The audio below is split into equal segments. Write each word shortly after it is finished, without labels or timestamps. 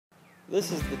This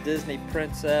is the Disney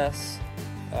Princess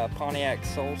Pontiac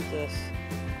Solstice.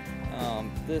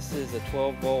 This is a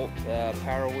 12-volt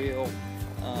power wheel.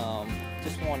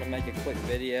 Just wanted to make a quick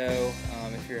video.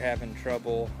 If you're having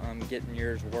trouble getting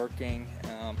yours working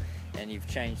and you've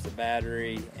changed the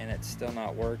battery and it's still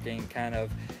not working, to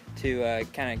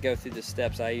go through the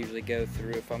steps I usually go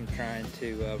through if I'm trying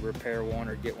to repair one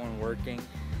or get one working.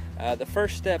 The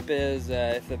first step is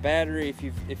if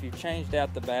you've changed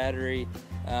out the battery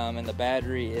and the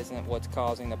battery isn't what's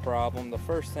causing the problem, the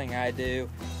first thing I do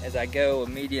is I go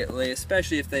immediately,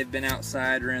 especially if they've been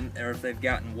outside or if they've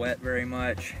gotten wet very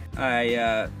much.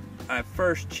 I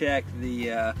first check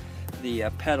the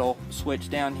pedal switch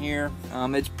down here.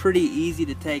 It's pretty easy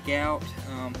to take out.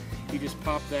 You just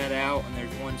pop that out and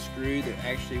there's one screw that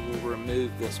actually will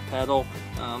remove this pedal.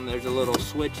 There's a little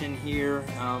switch in here.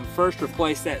 First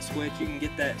replace that switch. You can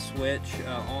get that switch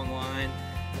online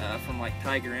from like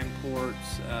Tiger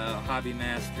Imports, Hobby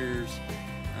Masters,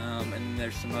 and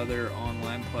there's some other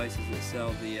online places that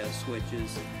sell the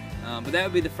switches. But that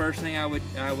would be the first thing I would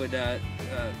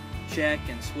check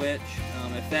and switch.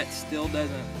 If that still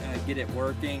doesn't get it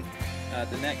working,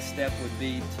 the next step would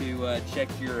be to check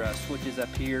your switches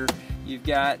up here. You've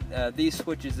got these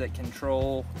switches that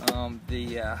control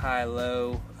the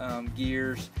high-low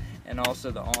gears and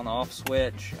also the on-off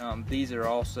switch. These are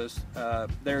also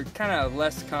they're kind of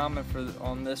less common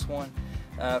on this one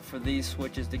for these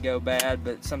switches to go bad,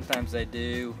 but sometimes they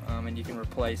do, and you can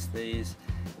replace these.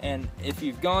 And if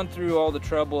you've gone through all the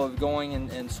trouble of going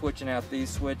and switching out these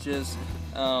switches,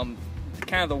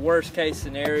 kind of the worst case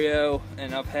scenario,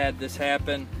 and I've had this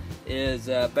happen, is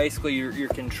basically your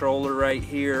controller right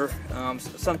here.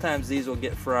 Sometimes these will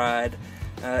get fried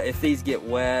if these get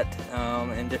wet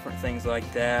and different things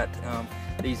like that.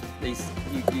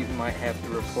 You might have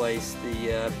to replace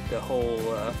the whole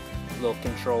little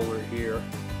controller here.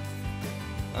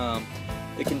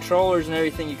 The controllers and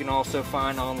everything you can also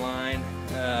find online.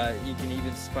 You can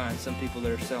even find some people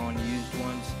that are selling used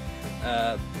ones.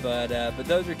 But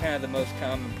those are kind of the most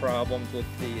common problems with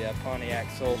the Pontiac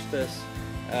Solstice.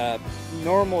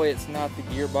 Normally it's not the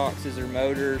gearboxes or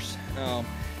motors.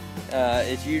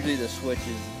 It's usually the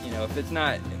switches. If it's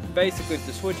not, basically if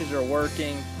the switches are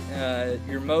working,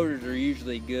 your motors are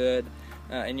usually good,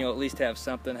 and you'll at least have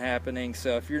something happening.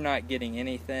 So if you're not getting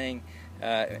anything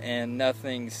and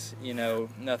nothing's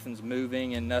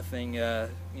moving and nothing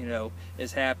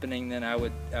is happening, then I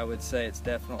would say it's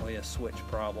definitely a switch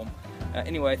problem.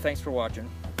 Anyway, thanks for watching.